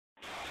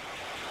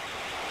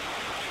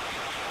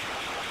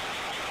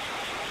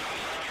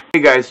Hey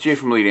guys, Jay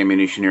from Elite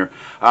Ammunition here.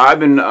 I've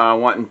been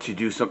wanting to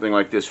do something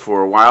like this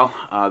for a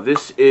while.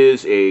 This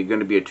is going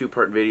to be a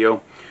two-part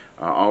video.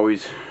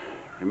 Always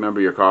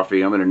remember your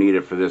coffee. I'm going to need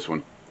it for this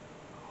one.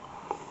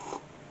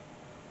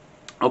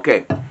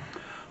 Okay,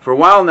 for a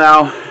while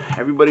now,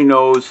 everybody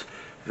knows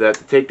that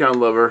the takedown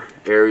lever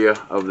area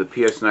of the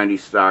PS90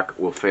 stock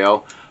will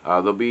fail.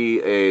 There'll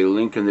be a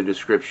link in the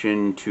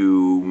description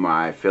to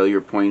my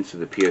failure points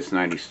of the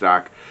PS90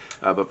 stock.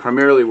 But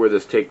primarily where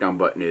this takedown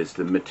button is,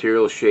 the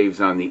material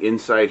shaves on the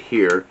inside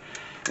here,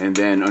 and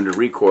then under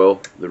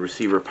recoil, the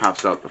receiver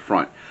pops out the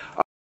front.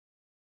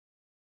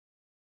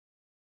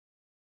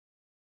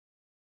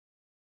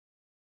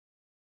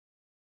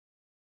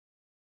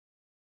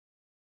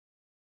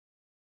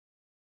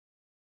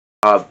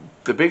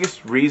 The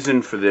biggest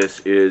reason for this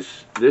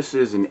is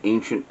an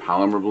ancient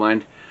polymer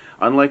blend.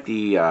 Unlike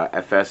the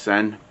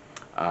FSN,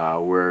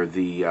 where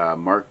the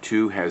Mark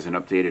II has an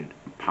updated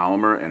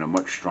polymer and a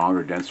much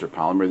stronger, denser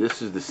polymer,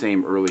 this is the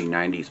same early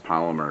 90s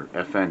polymer.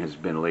 FN has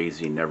been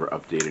lazy and never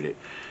updated it.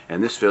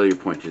 And this failure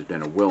point has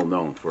been a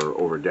well-known for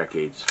over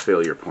decades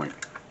failure point.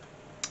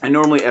 And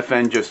normally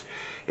FN just,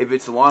 if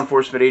it's a law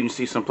enforcement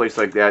agency, someplace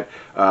like that,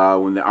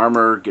 when the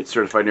armor gets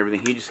certified and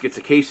everything, he just gets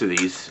a case of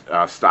these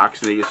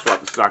stocks, and they just swap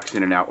the stocks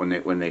in and out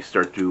when they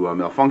start to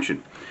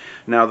malfunction.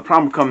 Now the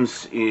problem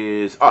comes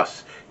is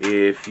us.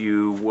 If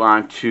you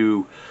want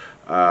to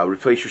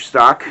replace your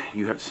stock,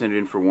 you have to send it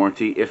in for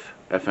warranty if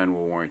FN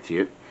will warranty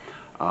it.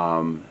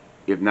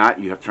 If not,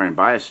 you have to try and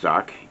buy a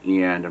stock,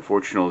 and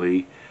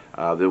unfortunately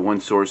the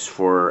one source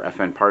for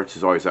FN parts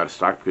is always out of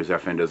stock because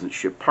FN doesn't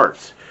ship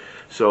parts.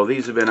 So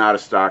these have been out of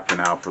stock for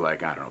now for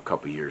like, I don't know, a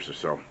couple years or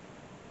so,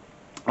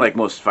 like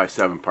most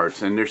 5.7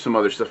 parts. And there's some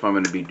other stuff I'm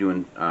going to be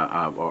doing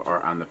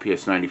or on the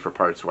PS90 for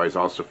parts wise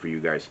also for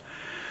you guys.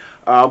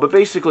 But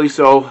basically,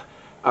 so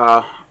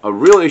a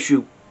real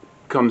issue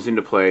comes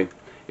into play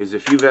is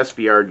if you've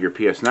SBR'd your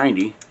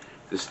PS90,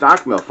 the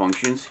stock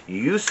malfunctions,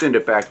 you send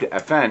it back to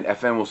FN.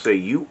 FN will say,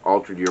 you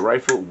altered your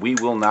rifle, we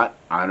will not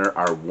honor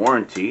our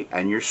warranty,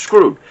 and you're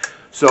screwed.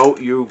 So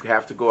you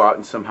have to go out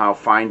and somehow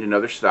find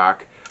another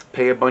stock,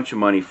 pay a bunch of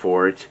money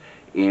for it,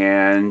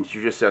 and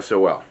you're just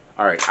SOL.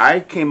 Alright, I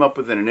came up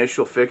with an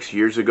initial fix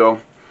years ago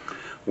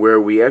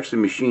where we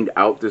actually machined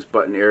out this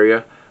button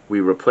area. We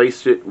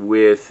replaced it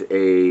with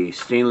a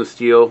stainless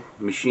steel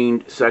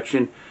machined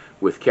section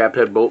with cap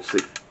head bolts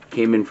that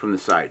came in from the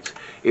sides.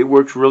 It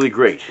worked really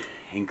great.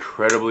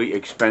 Incredibly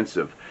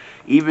expensive.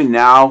 Even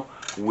now,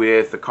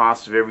 with the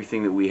cost of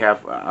everything that we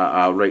have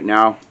right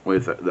now,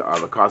 with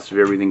the cost of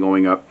everything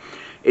going up,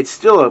 it's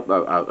still a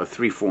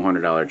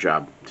 $300–400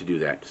 job to do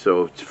that.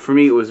 So for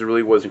me, it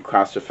really wasn't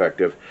cost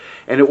effective,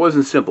 and it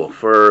wasn't simple.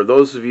 For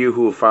those of you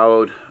who have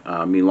followed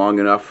me long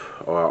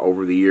enough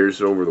over the years,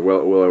 well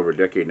over a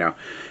decade now,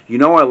 you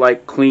know I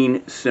like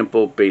clean,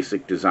 simple,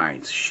 basic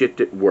designs. Shit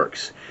that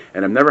works.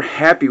 And I'm never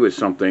happy with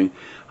something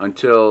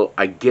until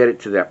I get it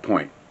to that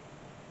point.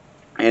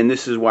 And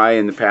this is why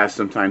in the past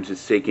sometimes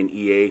it's taken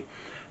EA,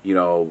 you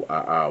know,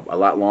 a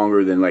lot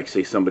longer than, like,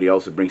 say, somebody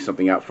else would bring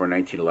something out for a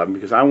 1911,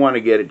 because I want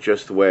to get it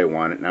just the way I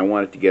want it, and I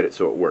want it to get it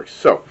so it works.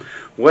 So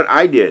what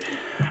I did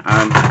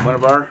on one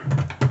of our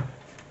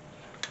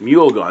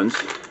mule guns,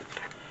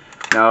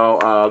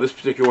 now this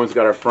particular one's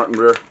got our front and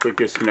rear quick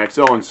disconnects.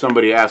 Oh, and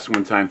somebody asked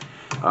one time,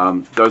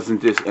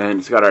 doesn't this, and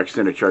it's got our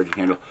extended charging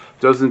handle,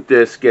 doesn't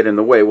this get in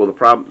the way? Well, the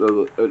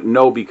problem,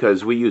 no,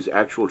 because we use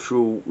actual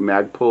true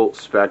Magpul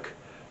spec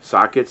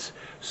sockets,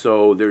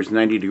 so there's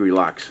 90-degree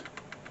locks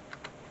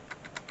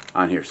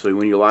on here, so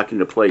when you lock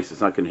into place, it's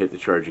not going to hit the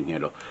charging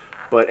handle.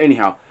 But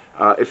anyhow,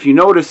 if you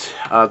notice,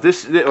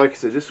 this, like I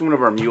said, this is one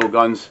of our mule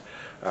guns.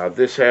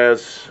 This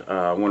has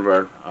one of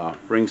our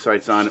ring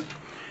sights on it.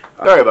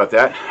 Sorry about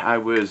that. I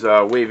was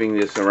waving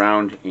this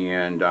around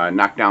and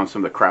knocked down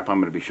some of the crap I'm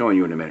going to be showing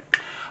you in a minute.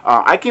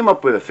 I came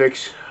up with a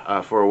fix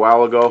for a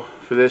while ago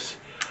for this.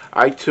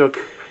 I took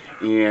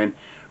and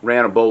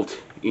ran a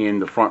bolt in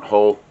the front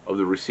hole of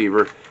the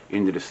receiver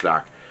into the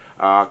stock.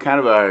 Kind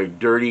of a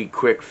dirty,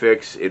 quick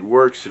fix. It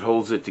works, it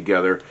holds it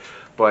together,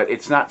 but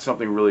it's not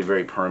something really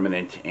very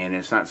permanent, and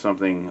it's not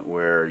something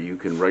where you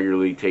can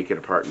regularly take it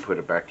apart and put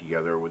it back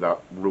together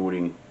without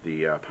ruining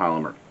the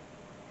polymer.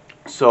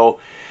 So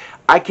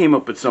I came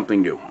up with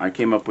something new. I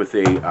came up with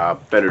a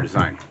better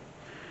design.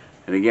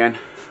 And again,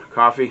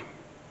 coffee.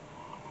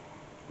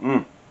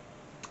 And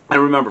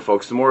remember,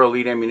 folks, the more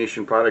Elite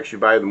Ammunition products you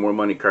buy, the more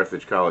money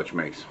Carthage College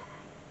makes.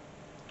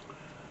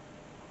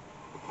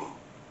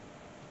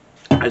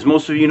 As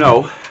most of you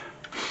know,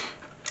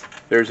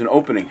 there's an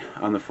opening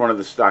on the front of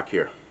the stock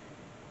here.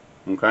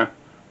 Okay?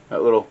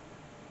 That little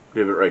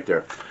divot right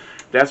there.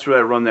 That's where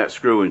I run that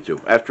screw into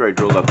after I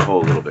drilled out the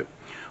hole a little bit.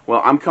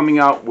 Well, I'm coming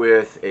out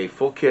with a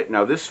full kit.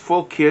 Now, this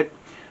full kit,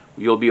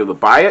 you'll be able to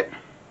buy it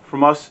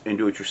from us and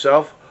do it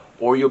yourself,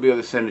 or you'll be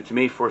able to send it to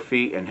me for a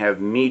fee and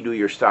have me do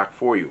your stock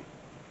for you.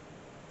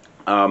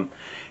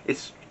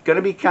 It's going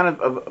to be kind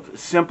of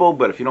simple,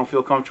 but if you don't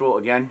feel comfortable,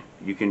 again,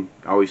 you can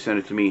always send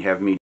it to me,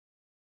 have me.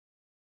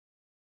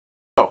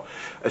 So,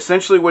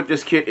 essentially what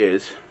this kit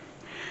is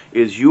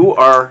you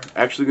are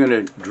actually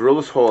going to drill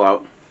this hole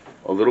out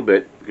a little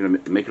bit. You're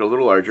going to make it a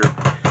little larger,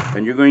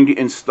 and you're going to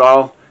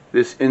install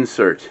this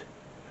insert.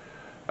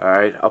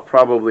 Alright, I'll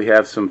probably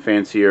have some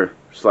fancier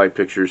slide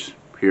pictures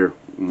here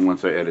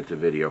once I edit the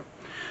video.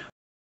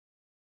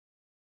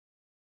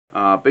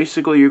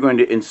 Basically, you're going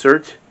to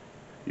insert,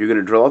 you're going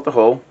to drill out the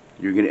hole,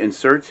 you're going to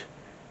insert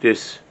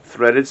this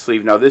threaded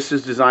sleeve. Now this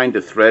is designed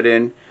to thread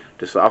in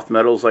to soft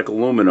metals like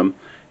aluminum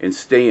and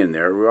stay in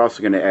there. We're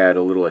also going to add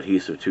a little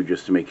adhesive too,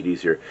 just to make it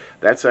easier.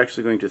 That's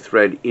actually going to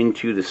thread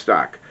into the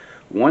stock.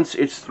 Once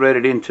it's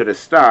threaded into the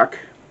stock,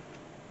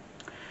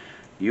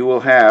 you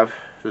will have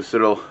this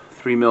little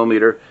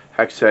 3mm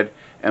hex head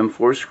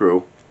M4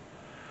 screw,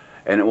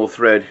 and it will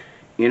thread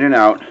in and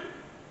out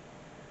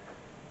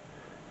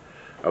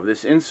of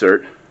this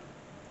insert,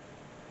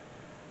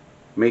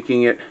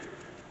 making it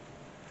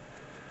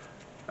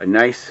a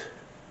nice,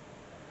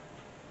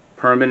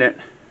 permanent,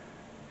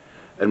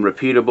 and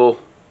repeatable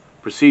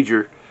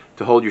procedure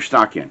to hold your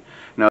stock in.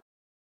 Now,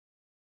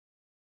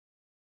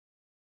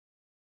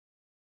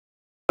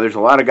 there's a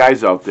lot of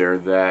guys out there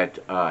that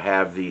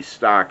have these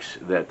stocks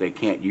that they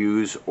can't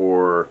use,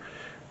 or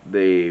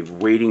they're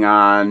waiting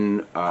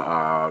on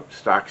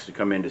stocks to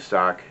come into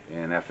stock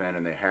in FN,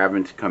 and they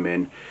haven't come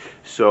in.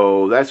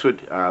 So that's what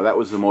that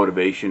was the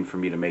motivation for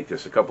me to make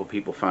this. A couple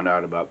people found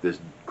out about this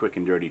quick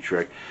and dirty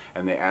trick,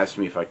 and they asked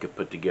me if I could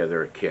put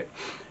together a kit.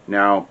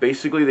 Now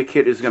basically the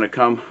kit is going to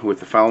come with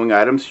the following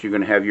items. You're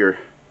going to have your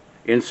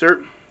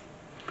insert,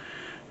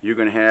 you're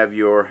going to have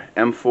your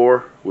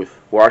M4 with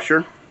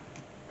washer,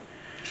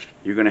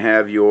 you're going to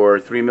have your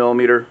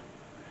 3mm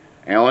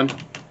Allen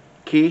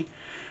key,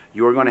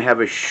 you're going to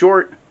have a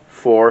short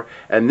for,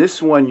 and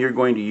this one you're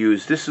going to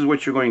use, this is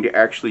what you're going to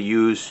actually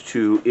use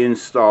to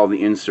install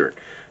the insert.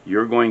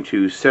 You're going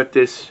to set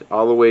this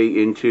all the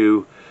way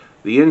into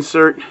the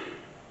insert.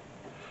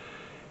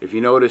 If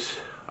you notice,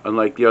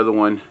 unlike the other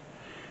one,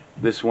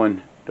 this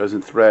one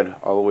doesn't thread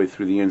all the way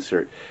through the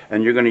insert,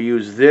 and you're going to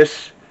use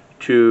this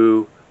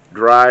to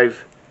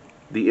drive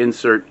the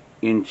insert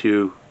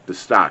into the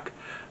stock.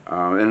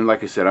 And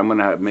like I said, I'm going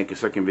to make a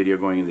second video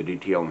going into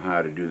detail on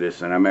how to do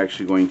this, and I'm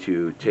actually going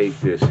to take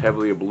this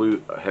heavily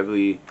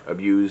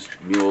abused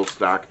mule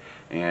stock,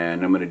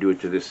 and I'm going to do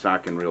it to this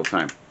stock in real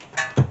time.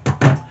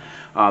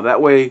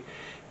 That way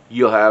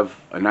you'll have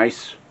a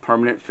nice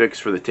permanent fix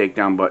for the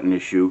takedown button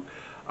issue.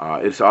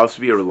 It's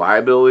also be a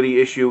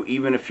reliability issue,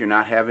 even if you're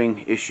not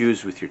having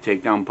issues with your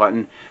takedown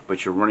button,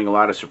 but you're running a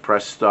lot of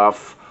suppressed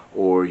stuff,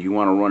 or you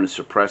want to run a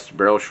suppressed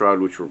barrel shroud,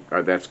 which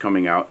that's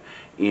coming out,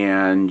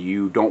 and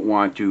you don't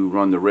want to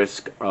run the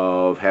risk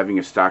of having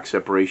a stock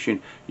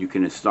separation. You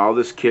can install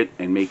this kit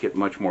and make it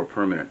much more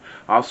permanent.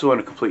 Also, on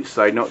a complete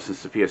side note,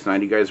 since the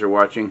PS90 guys are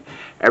watching,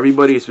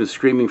 everybody has been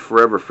screaming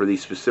forever for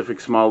these specific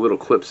small little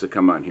clips that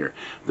come on here.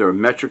 They're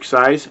metric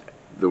size.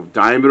 The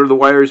diameter of the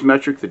wire is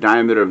metric, the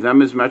diameter of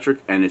them is metric,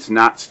 and it's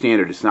not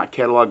standard. It's not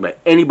cataloged by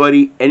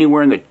anybody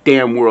anywhere in the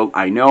damn world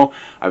I know.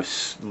 I've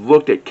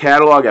looked at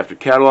catalog after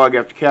catalog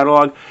after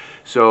catalog.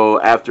 So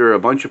after a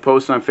bunch of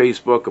posts on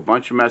Facebook, a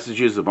bunch of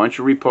messages, a bunch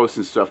of reposts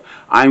and stuff,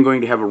 I'm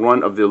going to have a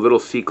run of the little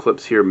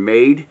C-clips here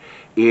made,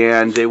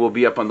 and they will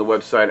be up on the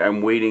website.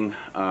 I'm waiting.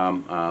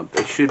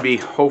 It should be,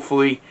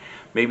 hopefully,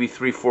 maybe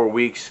 3-4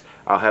 weeks.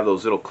 I'll have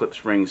those little clip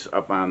springs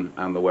up on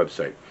the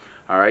website.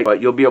 Alright,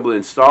 but you'll be able to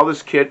install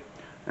this kit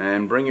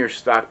and bring your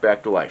stock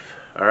back to life.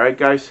 Alright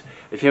guys,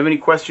 if you have any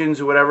questions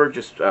or whatever,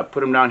 just put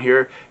them down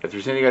here. If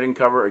there's anything I didn't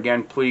cover,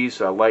 again, please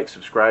like,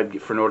 subscribe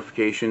for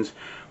notifications.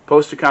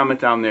 Post a comment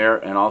down there,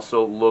 and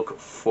also look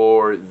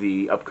for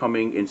the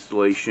upcoming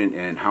installation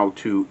and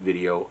how-to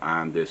video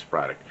on this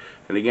product.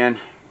 And again,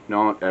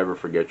 don't ever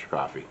forget your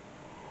coffee.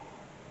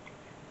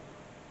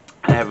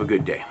 Have a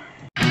good day.